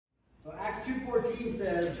Acts 2:14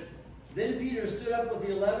 says, "Then Peter stood up with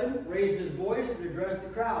the 11, raised his voice, and addressed the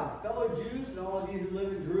crowd. Fellow Jews and all of you who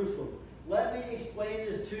live in Jerusalem, let me explain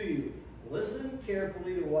this to you. Listen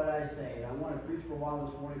carefully to what I say." And I want to preach for a while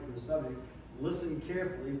this morning for the subject, Listen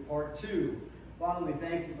Carefully, Part 2. Father, we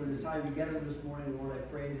thank you for this time together this morning. Lord, I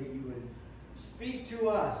pray that you would speak to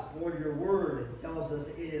us. Lord, your word tells us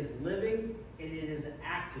it is living and it is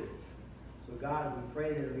active. So God, we pray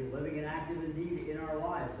that it would be living and active indeed in our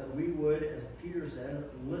lives, that we would, as Peter says,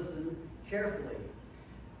 listen carefully.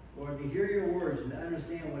 Lord, to hear your words and to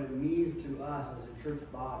understand what it means to us as a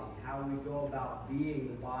church body, how we go about being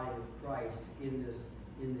the body of Christ in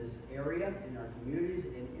this area, in our communities,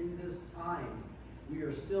 and in this time. We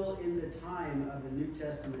are still in the time of the New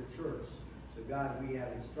Testament church. So God, we have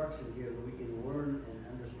instruction here that we can learn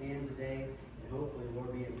and understand today, and hopefully,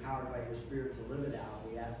 Lord, be empowered by your Spirit to live it out.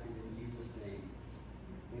 We ask it in Jesus' name.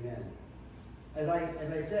 Amen. As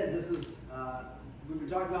I said, this is we've been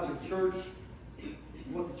talking about the church,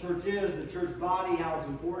 what the church is, the church body, how it's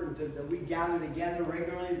important that we gather together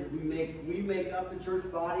regularly, that we make up the church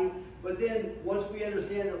body. But then once we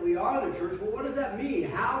understand that we are the church, well, what does that mean?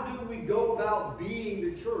 How do we go about being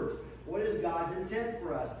the church? What is God's intent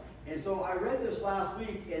for us? And so I read this last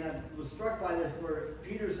week, and I was struck by this where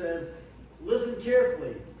Peter says, listen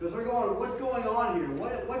carefully, because they're going, what's going on here?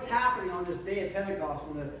 What's happening on this day of Pentecost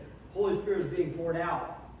when the Holy Spirit is being poured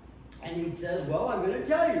out? And he says, well, I'm going to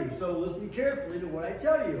tell you, so listen carefully to what I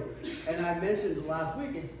tell you. And I mentioned last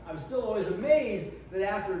week, I'm still always amazed that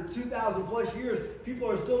after 2,000 plus years, people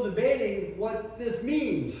are still debating what this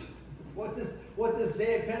means, what this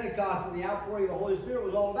day of Pentecost and the outpouring of the Holy Spirit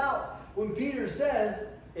was all about. When Peter says,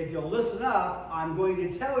 if you'll listen up, I'm going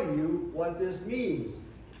to tell you what this means.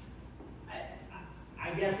 I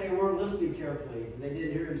guess they weren't listening carefully. They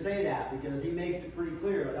didn't hear him say that, because he makes it pretty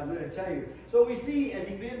clear. I'm going to tell you. So we see as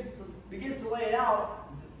he begins to lay it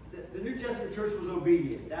out, the New Testament church was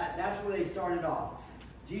obedient. That's where they started off.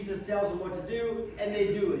 Jesus tells them what to do, and they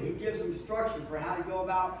do it. He gives them instruction for how to go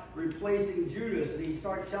about replacing Judas, and he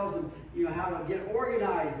tells them, how to get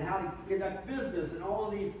organized and how to conduct business and all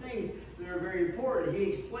of these things that are very important. He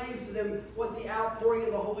explains to them what the outpouring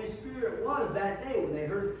of the Holy Spirit was that day when they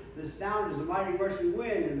heard the sound as a mighty rushing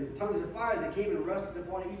wind and the tongues of fire that came and rested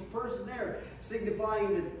upon each person there,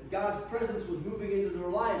 signifying that God's presence was moving into their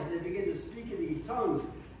lives, and they begin to speak in these tongues.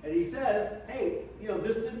 And he says, hey,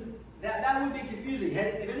 this didn't. That would be confusing.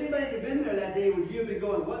 If anybody had been there that day, would you have been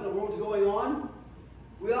going, what in the world's going on?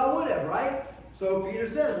 We all would have, right? So Peter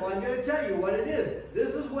says, well, I'm going to tell you what it is.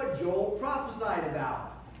 This is what Joel prophesied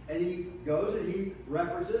about. And he goes and he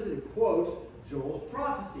references and quotes Joel's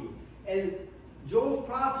prophecy. And Joel's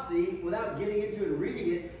prophecy, without getting into it and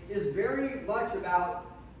reading it, is very much about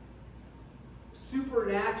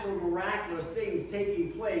supernatural, miraculous things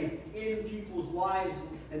taking place in people's lives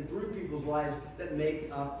and through people's lives that make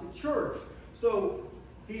up the church. So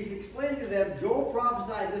he's explaining to them, Joel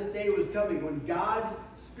prophesied this day was coming when God's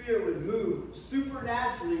Spirit would move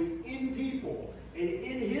supernaturally in people and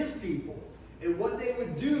in his people, and what they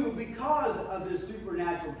would do because of this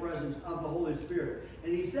supernatural presence of the Holy Spirit.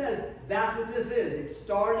 And he says, that's what this is. It's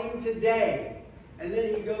starting today. And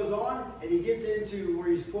then he goes on and he gets into where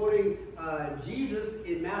he's quoting Jesus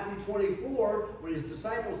in Matthew 24, when his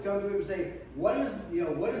disciples come to him and say, what is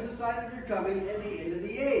the sign of your coming and the end of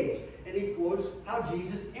the age? And he quotes how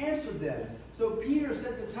Jesus answered them. So Peter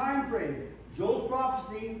sets a time frame. Joel's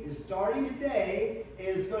prophecy is starting today, and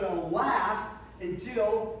it's going to last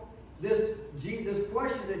until this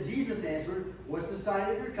question that Jesus answered, what's the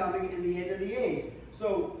sign of your coming and the end of the age?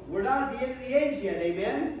 So we're not at the end of the age yet,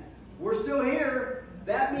 amen? We're still here.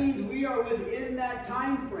 That means we are within that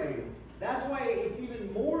time frame. That's why it's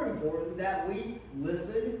even more important that we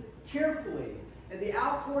listen carefully. And the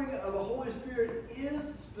outpouring of the Holy Spirit is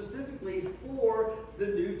specifically for the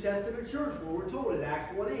New Testament church, where we're told in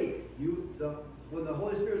Acts 1:8, when the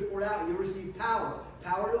Holy Spirit is poured out, you receive power.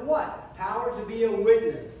 Power to what? Power to be a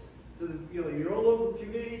witness to your own local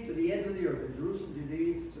community, to the ends of the earth, in Jerusalem,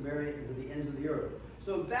 Judea, Samaria, and to the ends of the earth.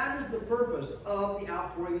 So that is the purpose of the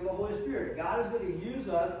outpouring of the Holy Spirit. God is going to use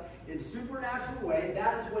us in a supernatural way.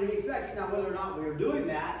 That is what he expects. Now, whether or not we are doing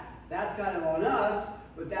that, that's kind of on us,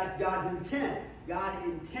 but that's God's intent. God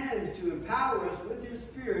intends to empower us with his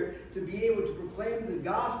Spirit to be able to proclaim the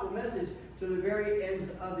gospel message to the very ends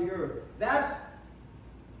of the earth. That's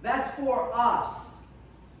for us.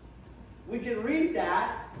 We can read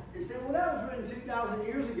that and say, well, that was written 2,000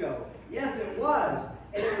 years ago. Yes, it was.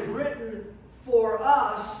 And it was written for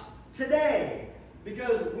us today,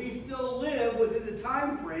 because we still live within the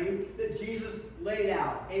time frame that Jesus laid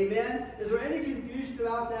out. Amen? Is there any confusion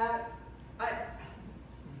about that?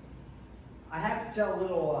 to tell a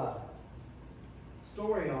little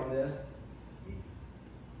story on this.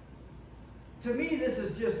 To me, this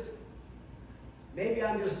is just, maybe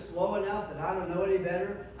I'm just slow enough that I don't know any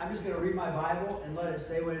better. I'm just going to read my Bible and let it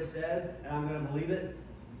say what it says, and I'm going to believe it.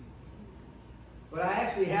 But I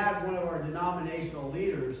actually had one of our denominational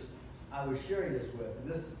leaders I was sharing this with.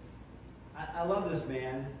 And this, I love this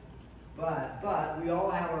man, but we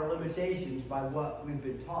all have our limitations by what we've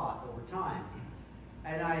been taught over time.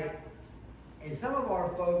 And some of our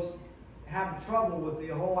folks have trouble with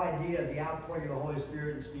the whole idea of the outpouring of the Holy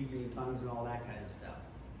Spirit and speaking in tongues and all that kind of stuff.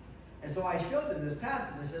 And so I showed them this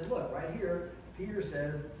passage. I said, look, right here, Peter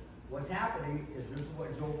says, what's happening is this is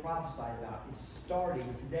what Joel prophesied about. It's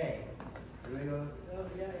starting today. And they go, oh,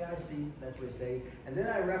 yeah, I see. That's what he's saying. And then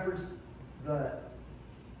I referenced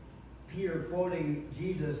Peter quoting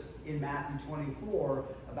Jesus in Matthew 24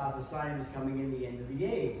 about the signs coming in the end of the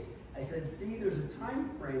age. I said, see, there's a time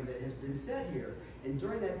frame that has been set here. And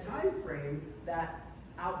during that time frame, that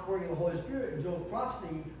outpouring of the Holy Spirit in Joel's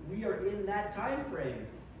prophecy, we are in that time frame.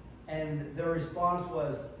 And their response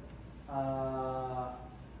was, I'll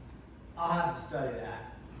have to study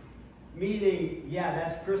that. Meaning, yeah,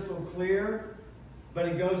 that's crystal clear, but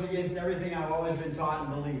it goes against everything I've always been taught and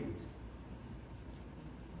believed.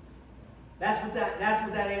 That's what that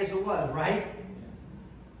answer was, right?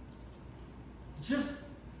 Just,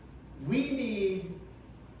 we need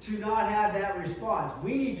to not have that response.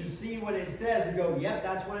 We need to see what it says and go, yep,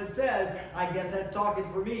 that's what it says. I guess that's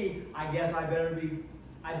talking for me. I guess I better be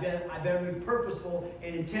purposeful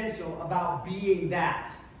and intentional about being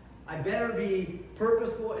that. I better be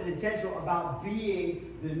purposeful and intentional about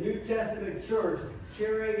being the New Testament church,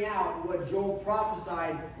 carrying out what Joel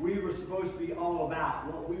prophesied we were supposed to be all about,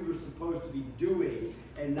 what we were supposed to be doing,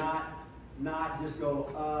 and not just go,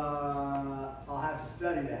 I'll have to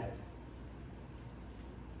study that.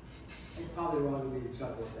 It's probably wrong of me to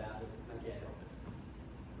chuckle at that, but I can't help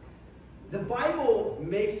it. The Bible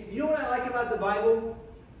makes, you know what I like about the Bible?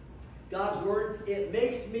 God's Word, it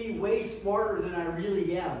makes me way smarter than I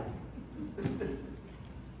really am.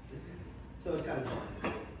 So it's kind of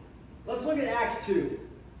fun. Let's look at Acts 2.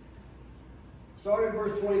 Starting at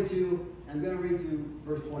verse 22, I'm going to read through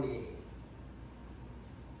verse 28.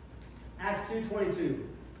 Acts 2:22.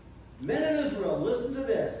 Men of Israel, listen to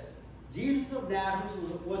this. Jesus of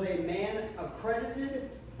Nazareth was a man accredited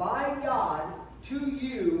by God to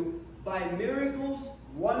you by miracles,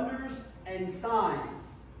 wonders, and signs,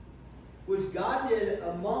 which God did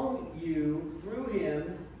among you through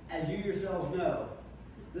him, as you yourselves know.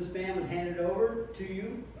 This man was handed over to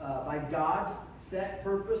you by God's set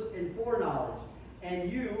purpose and foreknowledge,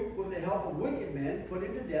 and you, with the help of wicked men, put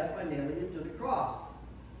him to death by nailing him to the cross.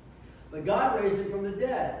 But God raised him from the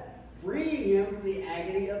dead, freeing him from the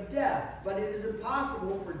agony of death. But it is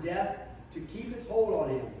impossible for death to keep its hold on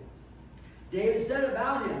him. David said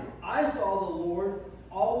about him, I saw the Lord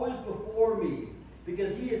always before me,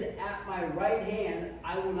 because he is at my right hand,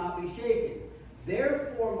 I will not be shaken.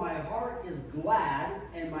 Therefore my heart is glad,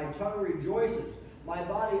 and my tongue rejoices. My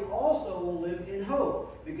body also will live in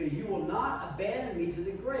hope, because you will not abandon me to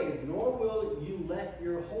the grave, nor will you let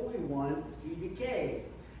your Holy One see decay.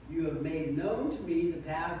 You have made known to me the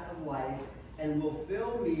path of life, and will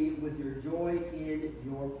fill me with your joy in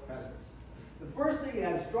your presence. The first thing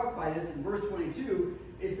that I'm struck by this in verse 22,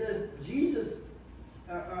 it says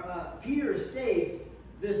Peter states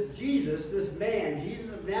this Jesus, this man, Jesus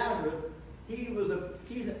of Nazareth,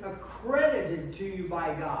 he's accredited to you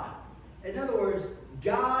by God. In other words,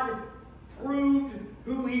 God proved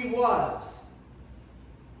who he was.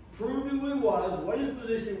 Proved who he was, what his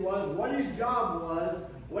position was, what his job was,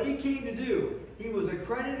 what he came to do. He was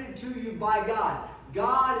accredited to you by God.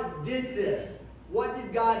 God did this. What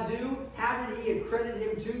did God do? How did he accredit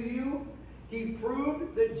him to you? He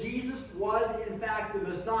proved that Jesus was, in fact, the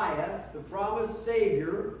Messiah, the promised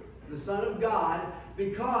Savior, the Son of God,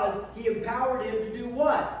 because he empowered him to do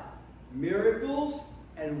what? Miracles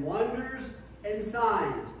and wonders and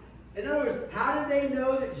signs. In other words, how did they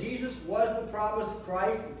know that Jesus was the promised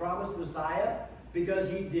Christ, the promised Messiah? Because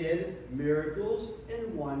he did miracles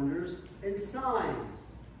and wonders and signs.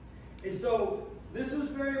 And so, this is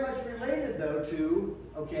very much related, though, to,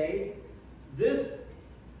 this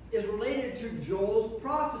is related to Joel's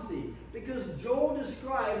prophecy. Because Joel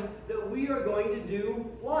describes that we are going to do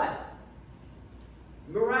what?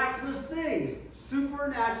 Miraculous things.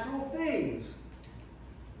 Supernatural things.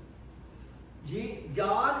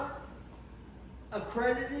 God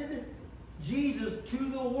accredited Jesus to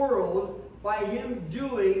the world by him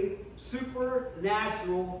doing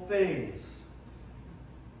supernatural things.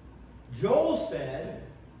 Joel said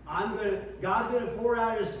God's going to pour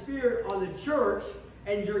out His Spirit on the church,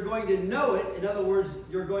 and you're going to know it. In other words,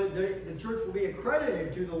 the church will be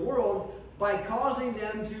accredited to the world by causing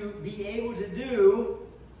them to be able to do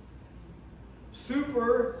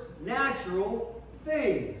supernatural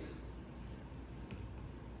things.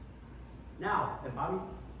 Now,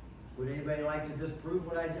 would anybody like to disprove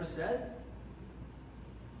what I just said?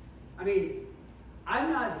 I mean,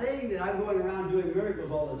 I'm not saying that I'm going around doing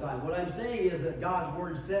miracles all the time. What I'm saying is that God's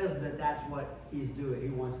Word says that that's what He's doing, He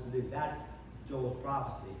wants to do. That's Joel's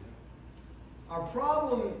prophecy. Our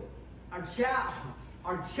problem, our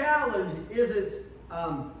challenge isn't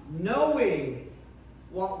knowing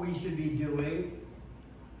what we should be doing.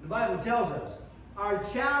 The Bible tells us. Our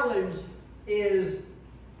challenge is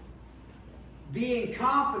being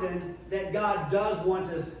confident that God does want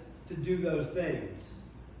us to do those things.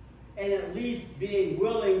 And at least being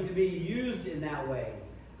willing to be used in that way.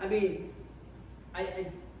 I mean,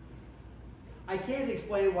 I can't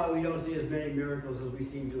explain why we don't see as many miracles as we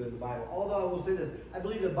seem to in the Bible. Although I will say this, I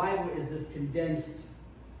believe the Bible is this condensed.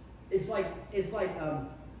 It's like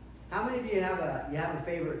how many of you have a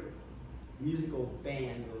favorite musical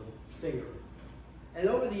band or singer? And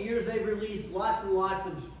over the years, they've released lots and lots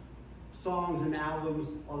of songs and albums.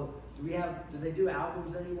 Do they do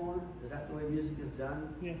albums anymore? Is that the way music is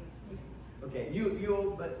done? Yeah. Okay,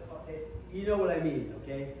 you know what I mean,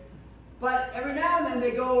 okay? But every now and then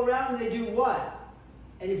they go around and they do what?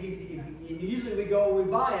 And usually we go and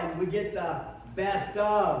we buy them, we get the best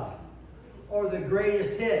of or the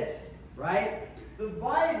greatest hits, right? The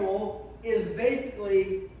Bible is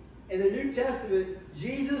basically, in the New Testament,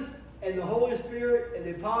 Jesus and the Holy Spirit and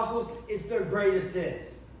the apostles, it's their greatest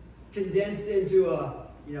hits. Condensed into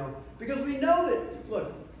because we know that,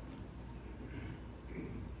 look,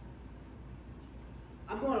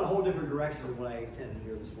 I'm going a whole different direction than what I intended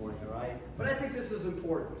here this morning, all right? But I think this is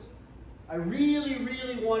important. I really,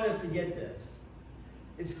 really want us to get this.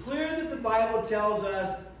 It's clear that the Bible tells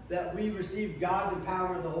us that we receive God's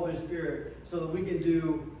empowerment of the Holy Spirit so that we can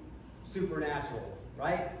do supernatural,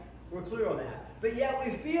 right? We're clear on that. But yet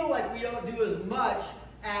we feel like we don't do as much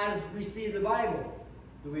as we see in the Bible.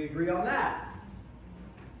 Do we agree on that?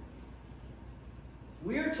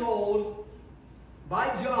 We are told by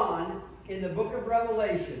John in the book of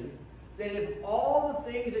Revelation that if all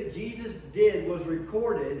the things that Jesus did was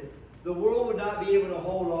recorded, the world would not be able to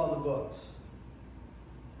hold all the books.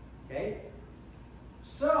 Okay?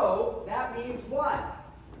 So, that means what?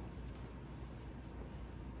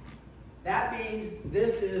 That means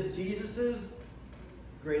this is Jesus'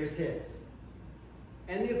 greatest hits.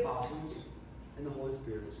 And the apostles and the Holy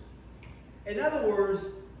Spirit's. In other words,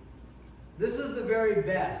 this is the very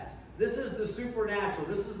best. This is the supernatural.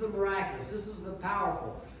 This is the miraculous. This is the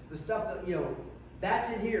powerful. The stuff that,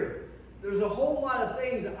 that's in here. There's a whole lot of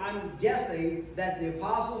things I'm guessing that the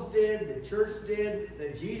apostles did, the church did,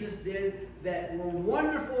 that Jesus did, that were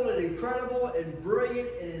wonderful and incredible and brilliant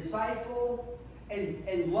and insightful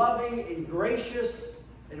and loving and gracious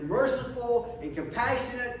and merciful and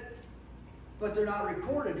compassionate, but they're not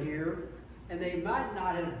recorded here, and they might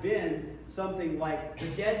not have been something like the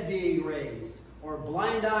dead being raised or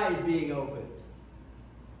blind eyes being opened.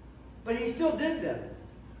 But He still did them.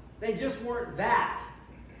 They just weren't that.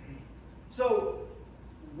 So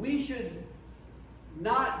we should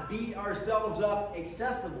not beat ourselves up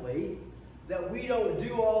excessively that we don't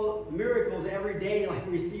do all miracles every day like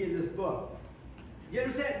we see in this book. You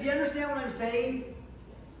understand? Do you understand what I'm saying?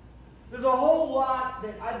 There's a whole lot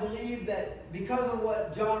that I believe that because of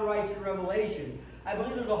what John writes in Revelation, I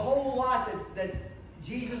believe there's a whole lot that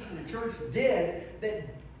Jesus and the church did that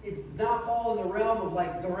it's not fall in the realm of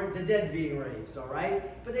like the dead being raised, all right?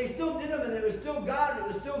 But they still did them, and it was still God, and it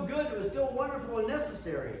was still good, it was still wonderful and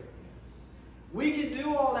necessary. We can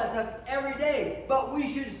do all that stuff every day, but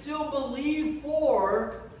we should still believe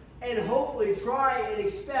for and hopefully try and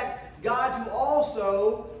expect God to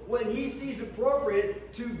also, when He sees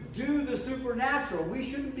appropriate, to do the supernatural. We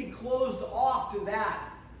shouldn't be closed off to that.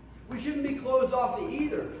 We shouldn't be closed off to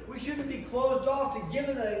either. We shouldn't be closed off to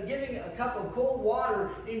giving a cup of cold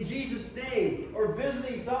water in Jesus' name, or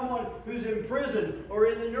visiting someone who's in prison or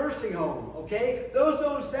in the nursing home, okay? Those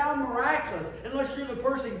don't sound miraculous unless you're the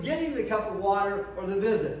person getting the cup of water or the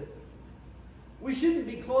visit. We shouldn't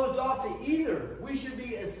be closed off to either. We should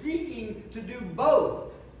be seeking to do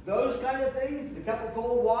both. Those kind of things, the cup of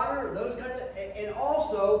cold water, those kind of, and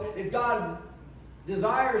also, if God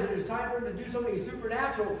desires and it's time for Him to do something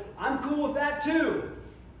supernatural, I'm cool with that too.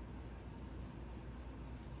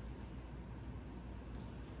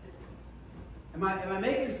 Am I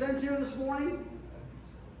making sense here this morning?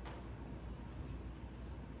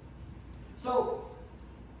 So,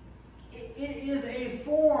 it is a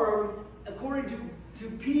form, according to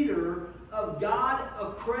Peter, of God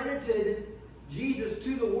accredited Jesus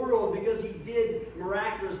to the world because he did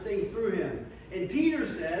miraculous things through him. And Peter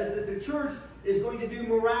says that the church is going to do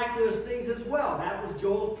miraculous things as well. That was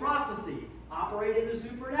Joel's prophecy, operate in the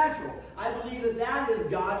supernatural. I believe that that is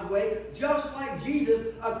God's way, just like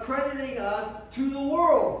Jesus accrediting us to the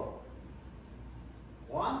world.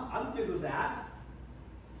 Well, I'm good with that.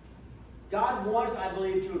 God wants, I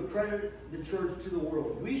believe, to accredit the church to the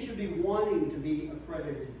world. We should be wanting to be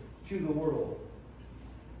accredited to the world.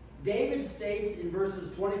 David states in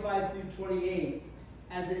verses 25 through 28,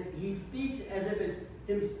 he speaks as if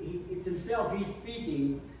it's himself he's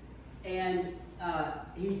speaking, and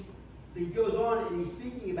he goes on and he's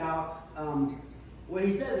speaking about what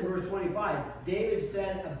he says in verse 25. David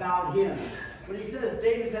said about him. When he says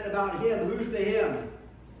David said about him, who's the him?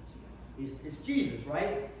 It's Jesus,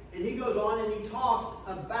 right? And he goes on and he talks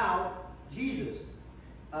about Jesus,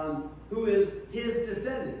 who is his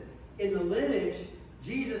descendant. In the lineage,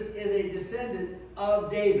 Jesus is a descendant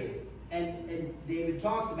of David. And David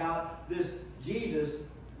talks about this Jesus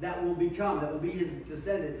that will be his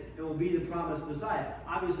descendant, and will be the promised Messiah.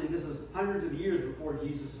 Obviously, this is hundreds of years before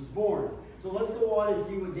Jesus is born. So let's go on and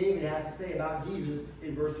see what David has to say about Jesus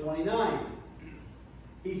in verse 29.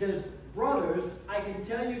 He says, brothers, I can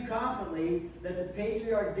tell you confidently that the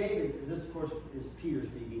patriarch David, and this of course is Peter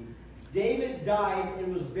speaking, David died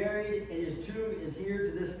and was buried, and his tomb is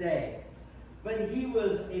here to this day. But he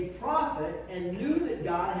was a prophet and knew that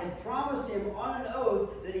God had promised him on an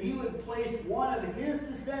oath that he would place one of his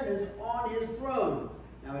descendants on his throne.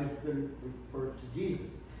 Now he's going to refer to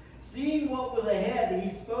Jesus. Seeing what was ahead,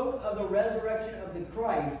 he spoke of the resurrection of the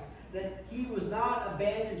Christ, that he was not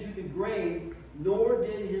abandoned to the grave, nor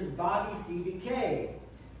did his body see decay.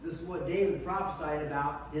 This is what David prophesied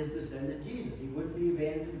about his descendant Jesus. He wouldn't be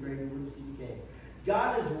abandoned to the grave, he wouldn't see decay.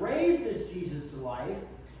 God has raised this Jesus to life,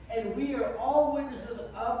 and we are all witnesses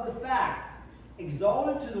of the fact.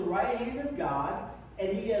 Exalted to the right hand of God, and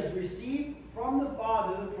he has received from the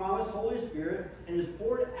Father the promised Holy Spirit, and has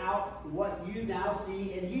poured out what you now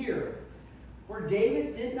see and hear. For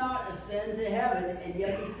David did not ascend to heaven, and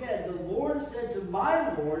yet he said, the Lord said to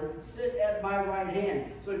my Lord, sit at my right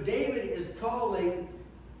hand. So David is calling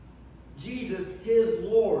Jesus his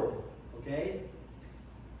Lord. Okay?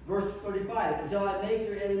 Verse 35, until I make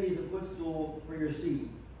your enemies a footstool for your seat.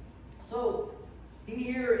 So he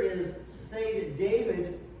here is saying that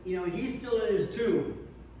David, he's still in his tomb.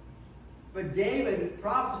 But David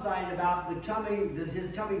prophesied about his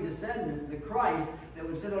coming descendant, the Christ, that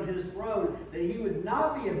would sit on his throne, that he would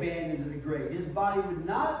not be abandoned to the grave. His body would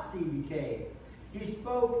not see decay. He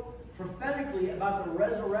spoke prophetically about the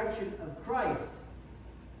resurrection of Christ.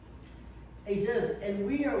 He says, and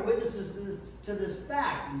we are witnesses to this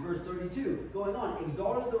fact in verse 32. Going on,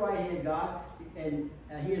 exalted at the right hand of God, and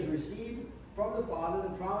he has received from the Father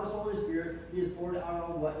the promised Holy Spirit. He has poured out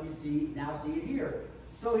on what you now see it here.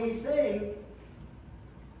 So he's saying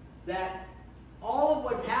that all of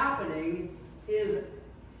what's happening is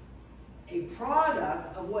a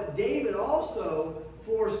product of what David also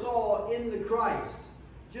foresaw in the Christ.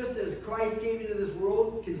 Just as Christ came into this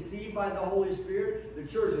world conceived by the Holy Spirit, the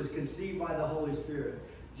church is conceived by the Holy Spirit.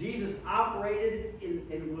 Jesus operated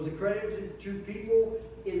and was accredited to people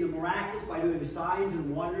in the miraculous by doing signs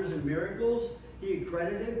and wonders and miracles. He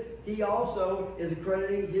accredited. He also is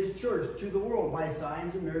accrediting his church to the world by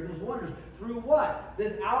signs and miracles and wonders. Through what?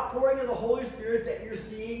 This outpouring of the Holy Spirit that you're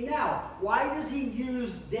seeing now. Why does he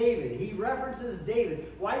use David? He references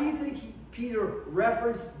David. Why do you think Peter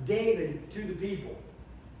referenced David to the people?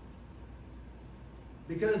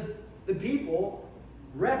 Because the people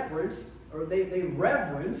referenced, or they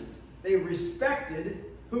reverenced, they respected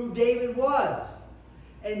who David was.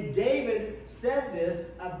 And David said this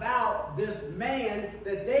about this man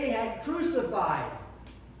that they had crucified.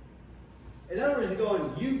 In other words, he's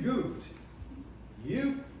going, you goofed.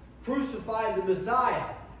 You crucified the Messiah.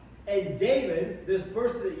 And David, this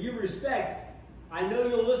person that you respect, I know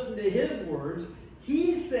you'll listen to his words.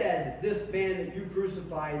 He said this man that you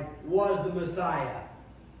crucified was the Messiah.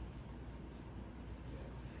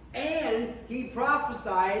 And he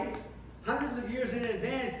prophesied hundreds of years in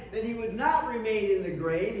advance that he would not remain in the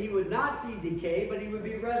grave, he would not see decay, but he would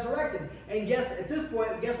be resurrected. And at this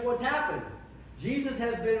point, guess what's happened? Jesus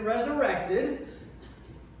has been resurrected,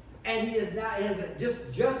 and he has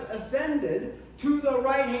just ascended to the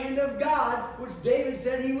right hand of God, which David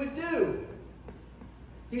said he would do.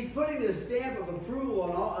 He's putting the stamp of approval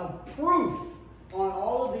of proof on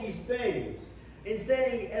all of these things. And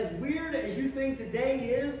saying, as weird as you think today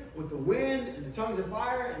is, with the wind and the tongues of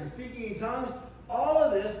fire and speaking in tongues, All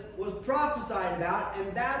of this was prophesied about,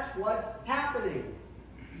 and that's what's happening.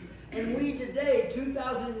 And we today,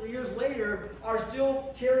 2,000 years later, are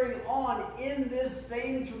still carrying on in this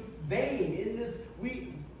same vein.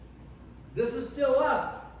 This is still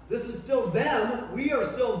us. This is still them. We are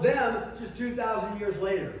still them, just 2,000 years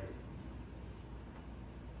later.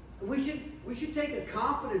 We should take a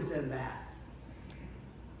confidence in that.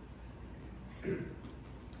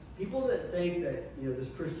 People that think that this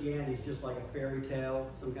Christianity is just like a fairy tale,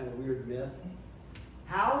 some kind of weird myth.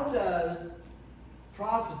 How does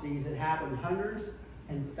prophecies that happened hundreds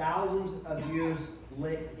and thousands of years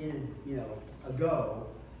ago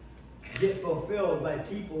get fulfilled by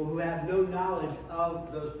people who have no knowledge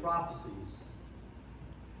of those prophecies?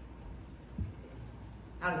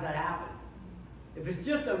 How does that happen? If it's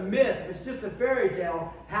just a myth, if it's just a fairy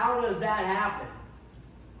tale, how does that happen?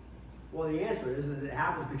 Well, the answer is that it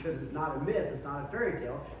happens because it's not a myth, it's not a fairy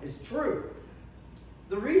tale, it's true.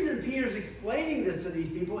 The reason Peter's explaining this to these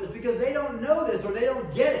people is because they don't know this or they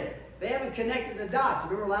don't get it. They haven't connected the dots.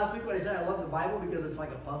 Remember last week when I said I love the Bible because it's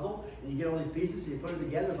like a puzzle and you get all these pieces and you put them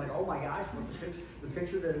together. It's like, oh my gosh, what the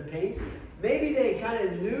picture that it paints. Maybe they kind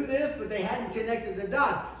of knew this, but they hadn't connected the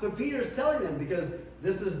dots. So Peter's telling them because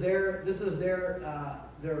this is their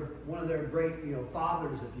one of their great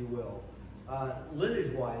fathers, if you will.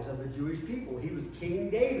 Lineage-wise of the Jewish people. He was King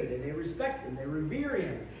David, and they respect him, they revere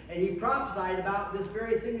him. And he prophesied about this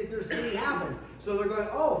very thing that they're seeing happen. So they're going,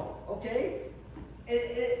 oh, okay. And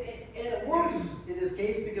it works in this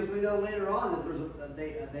case because we know later on that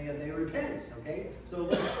they repent. Okay, so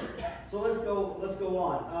let's go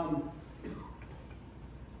on.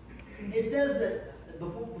 It says that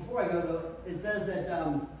before I go though, it says that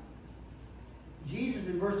Jesus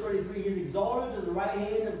in verse 33 is exalted to the right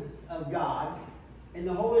hand of God, and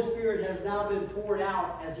the Holy Spirit has now been poured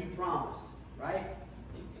out as He promised. Right?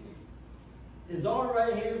 Is on the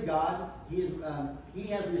right hand of God. He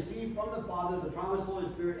has received from the Father the promised Holy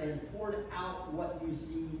Spirit and has poured out what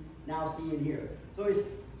you now see and hear.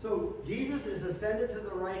 So Jesus is ascended to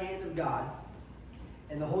the right hand of God,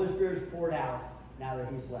 and the Holy Spirit is poured out now that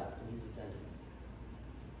He's left and He's ascended.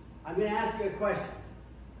 I'm going to ask you a question.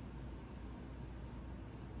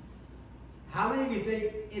 How many of you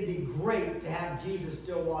think it'd be great to have Jesus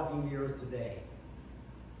still walking the earth today?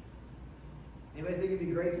 Anybody think it'd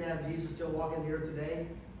be great to have Jesus still walking the earth today?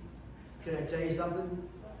 Can I tell you something?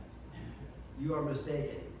 You are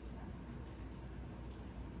mistaken.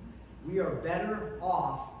 We are better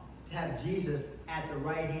off to have Jesus at the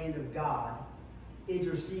right hand of God,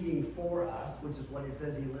 interceding for us, which is what it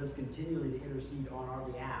says He lives continually to intercede on our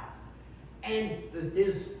behalf. And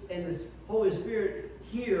this Holy Spirit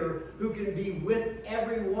here who can be with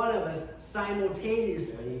every one of us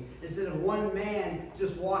simultaneously instead of one man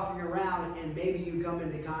just walking around and maybe you come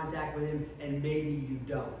into contact with Him and maybe you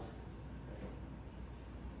don't.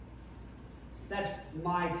 That's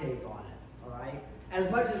my take on it, all right? As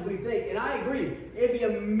much as we think, and I agree, it'd be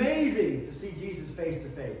amazing to see Jesus face to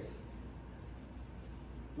face.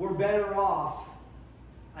 We're better off.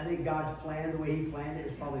 I think God's plan, the way He planned it,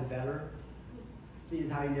 is probably better. Seeing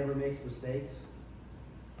how He never makes mistakes.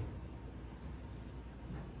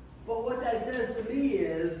 But what that says to me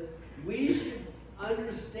is we should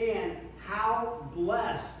understand how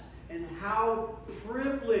blessed and how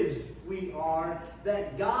privileged we are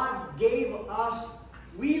that God gave us.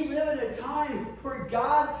 We live in a time where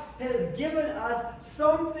God has given us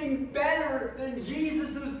something better than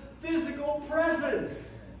Jesus' physical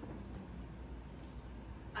presence.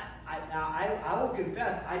 I will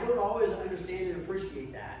confess, I don't always understand and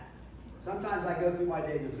appreciate that. Sometimes I go through my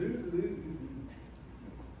day and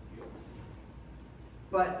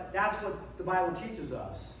but that's what the Bible teaches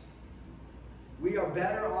us. We are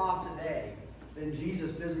better off today than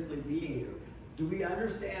Jesus physically being here. Do we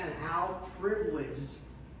understand how privileged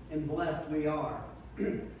and blessed we are?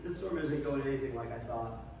 This sermon isn't going anything like I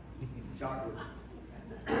thought. Shocker.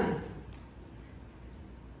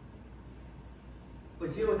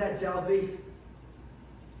 But you know what that tells me?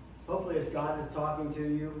 Hopefully it's God that's talking to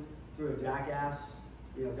you through a jackass.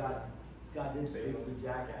 You know, God did speak through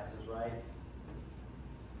jackasses, right?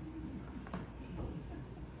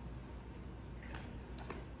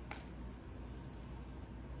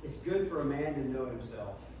 It's good for a man to know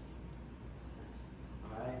himself.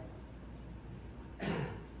 All right?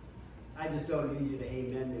 I just don't need you to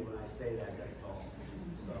amen me when I say that, that's all.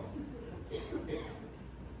 So.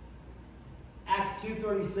 Acts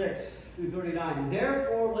 2:36 through 39.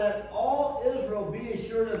 Therefore let all Israel be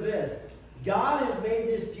assured of this. God has made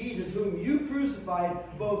this Jesus, whom you crucified,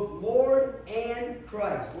 both Lord and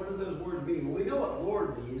Christ. What do those words mean? Well, we know what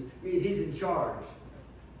Lord means. It means He's in charge.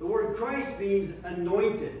 The word Christ means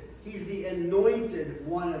anointed. He's the anointed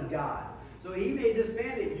one of God. So he made this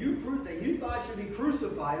man that you thought should be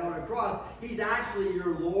crucified on a cross. He's actually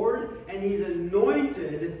your Lord, and he's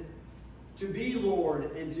anointed to be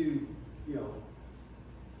Lord and to,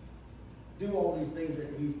 do all these things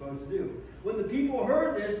that he's supposed to do. When the people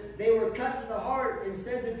heard this, they were cut to the heart and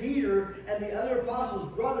said to Peter and the other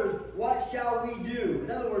apostles, "Brothers, what shall we do?" In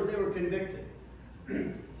other words, they were convicted.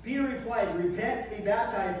 Peter replied, "Repent and be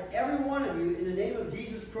baptized, every one of you, in the name of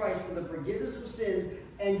Jesus Christ for the forgiveness of sins,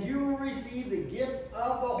 and you will receive the gift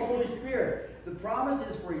of the Holy Spirit. The promise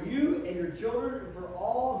is for you and your children, and for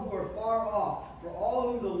all who are far off, for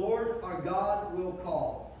all whom the Lord our God will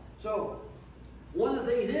call." So, one of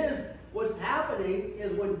the things is, what's happening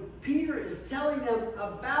is when Peter is telling them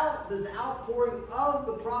about this outpouring of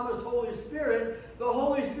the promised Holy Spirit, the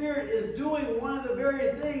Holy Spirit is doing one of the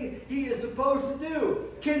very things he is supposed to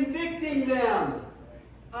do, convicting them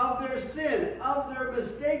of their sin, of their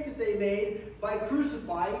mistake that they made by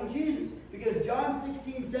crucifying Jesus. Because John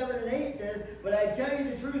 16:7-8 says, "But I tell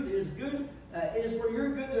you the truth, it is for your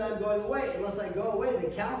good that I'm going away. Unless I go away,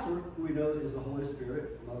 the counselor," who we know is the Holy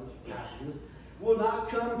Spirit from other passages, "will not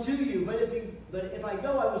come to you. But if I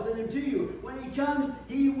go, I will send him to you. When he comes,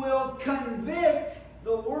 he will convict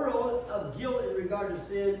the world of guilt in regard to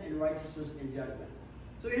sin and righteousness and judgment."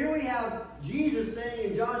 So here we have Jesus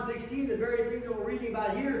saying in John 16, the very thing that we're reading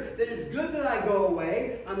about here, that it's good that I go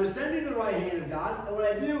away. I'm ascending to the right hand of God. And when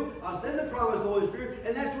I do, I'll send the promised Holy Spirit.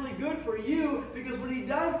 And that's really good for you, because when he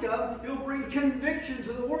does come, he'll bring conviction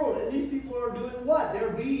to the world. And these people are doing what?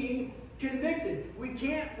 They're being convicted. We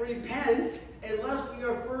can't repent unless we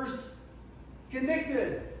are first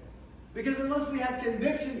convicted. Because unless we have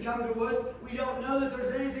conviction come to us, we don't know that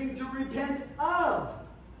there's anything to repent of.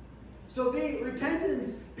 So repentance,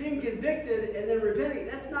 being convicted and then repenting,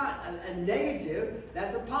 that's not a negative,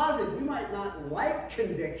 that's a positive. We might not like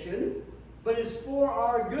conviction, but it's for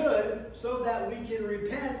our good so that we can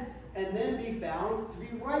repent and then be found to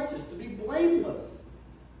be righteous, to be blameless.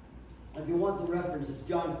 If you want the reference, it's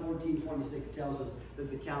John 14:26 tells us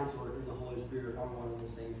that the Counselor and the Holy Spirit are one and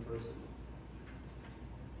the same person.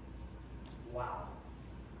 Wow.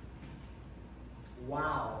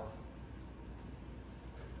 Wow.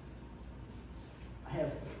 I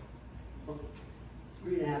have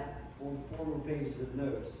 3.5 or 4 more pages of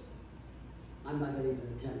notes. I'm not going to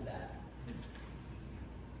even attempt that.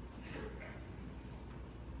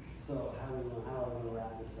 So how do I want to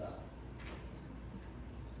wrap this up?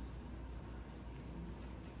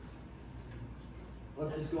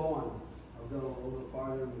 Let's just go on. I'll go a little bit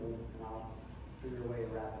farther and I'll figure a way to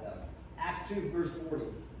wrap it up. Acts 2, verse 40.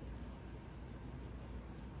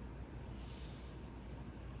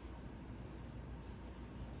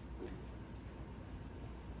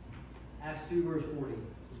 Acts 2, verse 40. It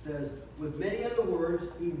says, "With many other words,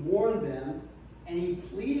 he warned them, and he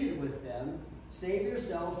pleaded with them, 'Save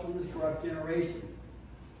yourselves from this corrupt generation.'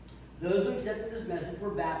 Those who accepted his message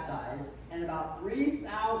were baptized, and about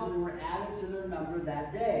 3,000 were added to their number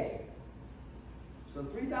that day." So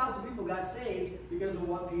 3,000 people got saved because of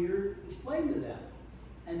what Peter explained to them.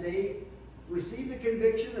 And they received the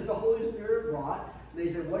conviction that the Holy Spirit brought. They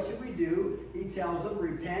said, "What should we do?" He tells them,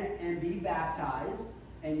 "Repent and be baptized,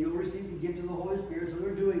 and you'll receive the gift of the Holy Spirit." So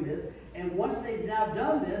they're doing this. And once they've now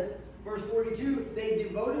done this, verse 42, they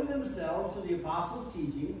devoted themselves to the apostles'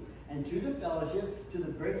 teaching and to the fellowship, to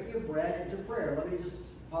the breaking of bread, and to prayer. Let me just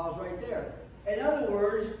pause right there. In other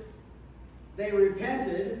words, they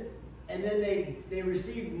repented, and then they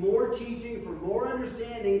received more teaching for more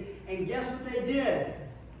understanding, and guess what they did?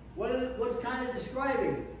 What's kind of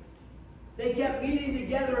describing? They kept meeting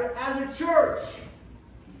together as a church.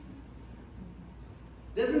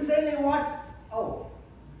 Doesn't say they watched.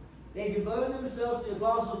 They devoted themselves to the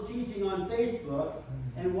apostles' teaching on Facebook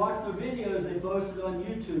and watched the videos they posted on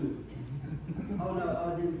YouTube.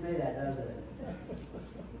 It didn't say that, does it?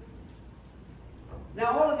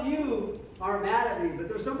 Now, all of you are mad at me, but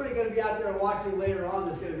there's somebody going to be out there watching later on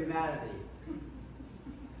that's going to be mad at me.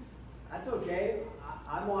 That's okay.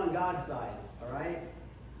 I'm on God's side, all right?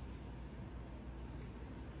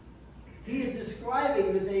 He is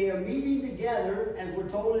describing that they are meeting together, as we're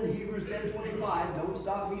told in Hebrews 10:25, don't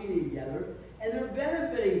stop meeting together, and they're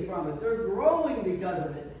benefiting from it. They're growing because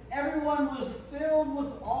of it. Everyone was filled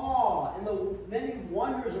with awe, and the many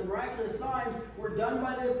wonders and miraculous signs were done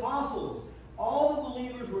by the apostles. All the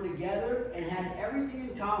believers were together and had everything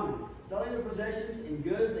in common, selling their possessions and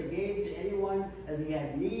goods they gave to anyone as he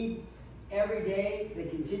had need. Every day they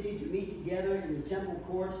continued to meet together in the temple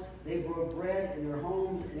courts. They broke bread in their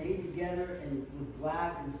homes and ate together and with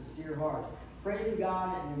glad and sincere hearts, praising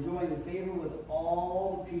God and enjoying the favor with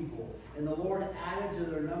all the people. And the Lord added to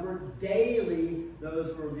their number daily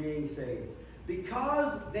those who were being saved.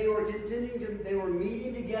 Because they were they were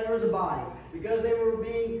meeting together as a body, because they were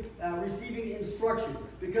receiving instruction,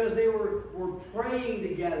 because they were praying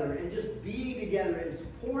together and just being together and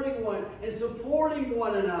supporting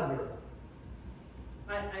one another.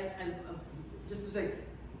 I'm just to say,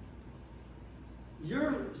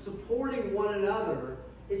 you're supporting one another.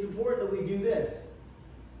 It's important that we do this.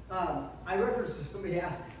 I referenced, somebody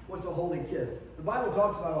asked, what's a holy kiss? The Bible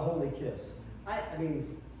talks about a holy kiss.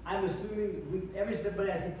 I'm assuming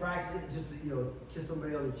everybody I see practice it, just to, kiss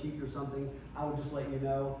somebody on the cheek or something. I would just let you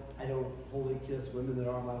know, I don't holy kiss women that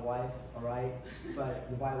aren't my wife, all right? But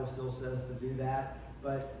the Bible still says to do that.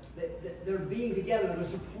 But they're being together, they're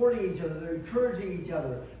supporting each other, they're encouraging each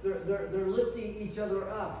other, they're lifting each other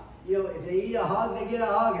up. If they need a hug, they get a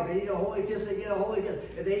hug. If they need a holy kiss, they get a holy kiss.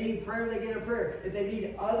 If they need prayer, they get a prayer. If they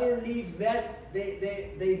need other needs met,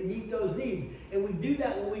 they meet those needs. And we do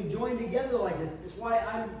that when we join together like this. It's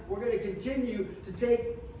why we're going to continue to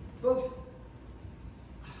take, folks,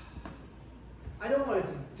 I don't want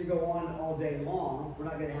it to go on all day long. We're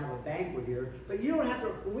not going to have a banquet here. But you don't have to,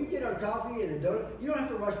 when we get our coffee and a donut, you don't have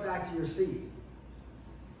to rush back to your seat.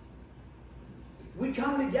 We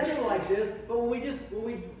come together like this, but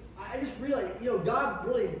I just realized, God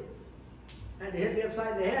really had to hit me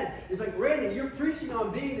upside the head. It's like, Randy, you're preaching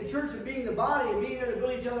on being the church and being the body and being there to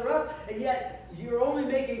build each other up, and yet you're only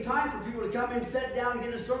making time for people to come in, sit down,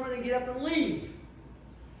 get a sermon, and get up and leave.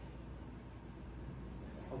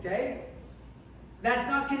 Okay? That's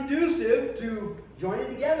not conducive to joining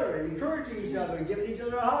together and encouraging each other and giving each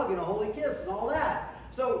other a hug and a holy kiss and all that.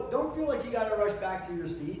 So don't feel like you got to rush back to your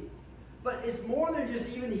seat. But it's more than just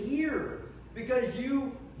even here, because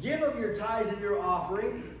you give of your tithes and your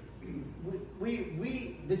offering.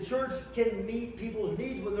 The church can meet people's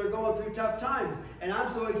needs when they're going through tough times. And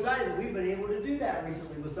I'm so excited that we've been able to do that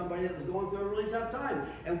recently with somebody that was going through a really tough time.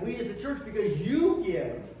 And we as a church, because you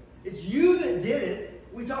give, it's you that did it.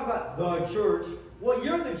 We talk about the church. Well,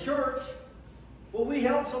 you're the church. Well, we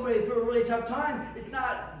helped somebody through a really tough time. It's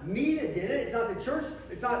not me that did it. It's not the church.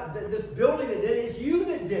 It's not this building that did it. It's you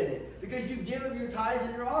that did it. Because you give of your tithes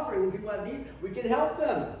and your offering. When people have needs, we can help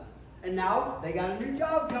them. And now they got a new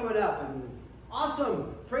job coming up. And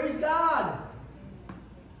awesome. Praise God.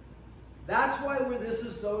 That's why this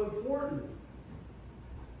is so important.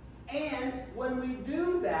 And when we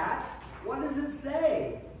do that, what does it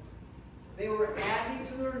say? They were adding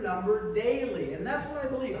to their number daily. And that's what I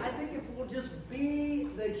believe. I think if we'll just be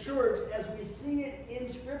the church as we see it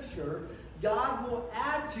in Scripture, God will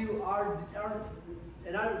add to our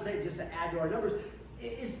and I don't say just to add to our numbers,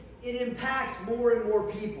 it impacts more and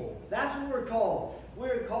more people. That's what we're called.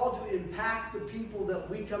 We're called to impact the people that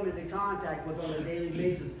we come into contact with on a daily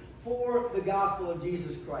basis for the gospel of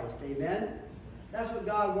Jesus Christ. Amen? That's what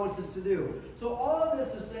God wants us to do. So all of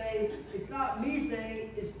this to say, it's not me saying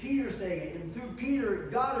it, it's Peter saying it. And through Peter,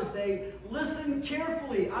 God is saying, listen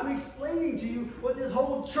carefully. I'm explaining to you what this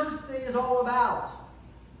whole church thing is all about.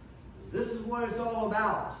 This is what it's all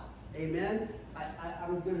about. Amen?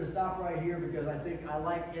 I'm going to stop right here because I think I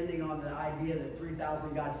like ending on the idea that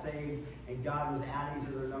 3,000 got saved and God was adding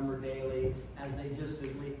to their number daily as they just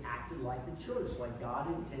simply acted like the church, like God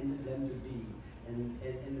intended them to be. And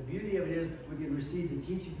the beauty of it is we can receive the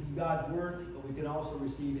teaching from God's Word, but we can also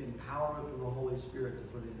receive empowerment from the Holy Spirit to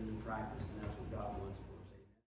put it into practice, and that's what God wants.